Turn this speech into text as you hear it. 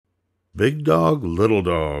Big Dog, Little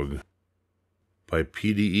Dog by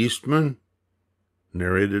P.D. Eastman,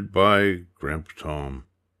 narrated by Grandpa Tom.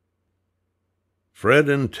 Fred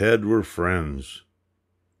and Ted were friends.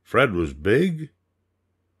 Fred was big,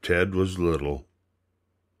 Ted was little.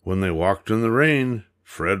 When they walked in the rain,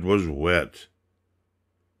 Fred was wet,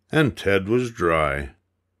 and Ted was dry.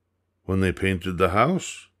 When they painted the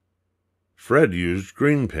house, Fred used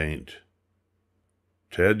green paint.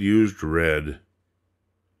 Ted used red.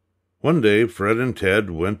 One day, Fred and Ted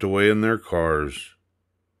went away in their cars.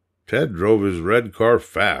 Ted drove his red car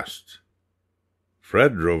fast.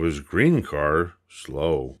 Fred drove his green car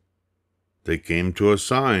slow. They came to a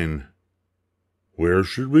sign. "Where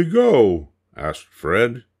should we go?" asked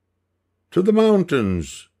Fred. "To the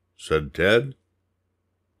mountains," said Ted.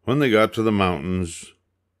 When they got to the mountains,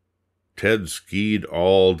 Ted skied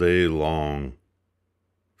all day long.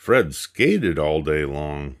 Fred skated all day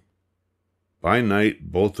long. By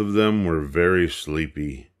night, both of them were very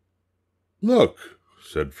sleepy. "Look,"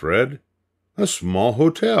 said Fred, "a small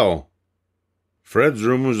hotel." Fred's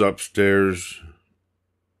room was upstairs.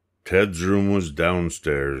 Ted's room was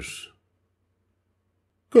downstairs.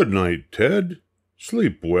 "Good night, Ted.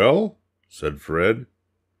 Sleep well," said Fred.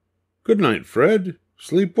 "Good night, Fred.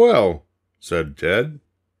 Sleep well," said Ted.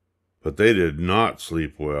 But they did not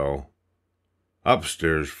sleep well.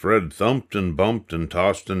 Upstairs, Fred thumped and bumped and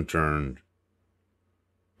tossed and turned.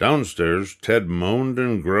 Downstairs, Ted moaned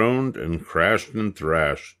and groaned and crashed and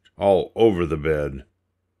thrashed all over the bed.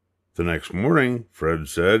 The next morning, Fred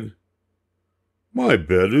said, "My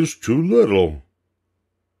bed is too little."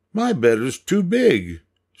 "My bed is too big,"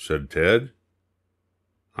 said Ted.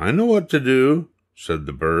 "I know what to do," said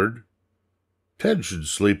the bird. "Ted should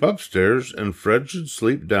sleep upstairs and Fred should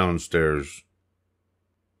sleep downstairs."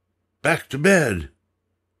 "Back to bed!"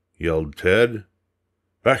 yelled Ted.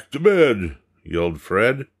 "Back to bed!" yelled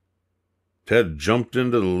Fred. Ted jumped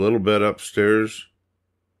into the little bed upstairs,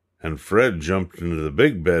 and Fred jumped into the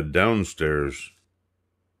big bed downstairs.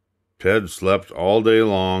 Ted slept all day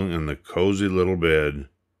long in the cozy little bed,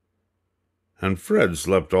 and Fred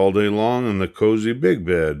slept all day long in the cozy big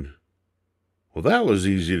bed. Well, that was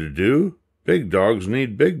easy to do. Big dogs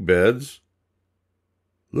need big beds.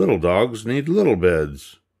 Little dogs need little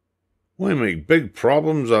beds. Why make big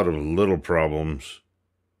problems out of little problems?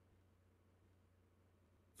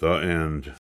 The end.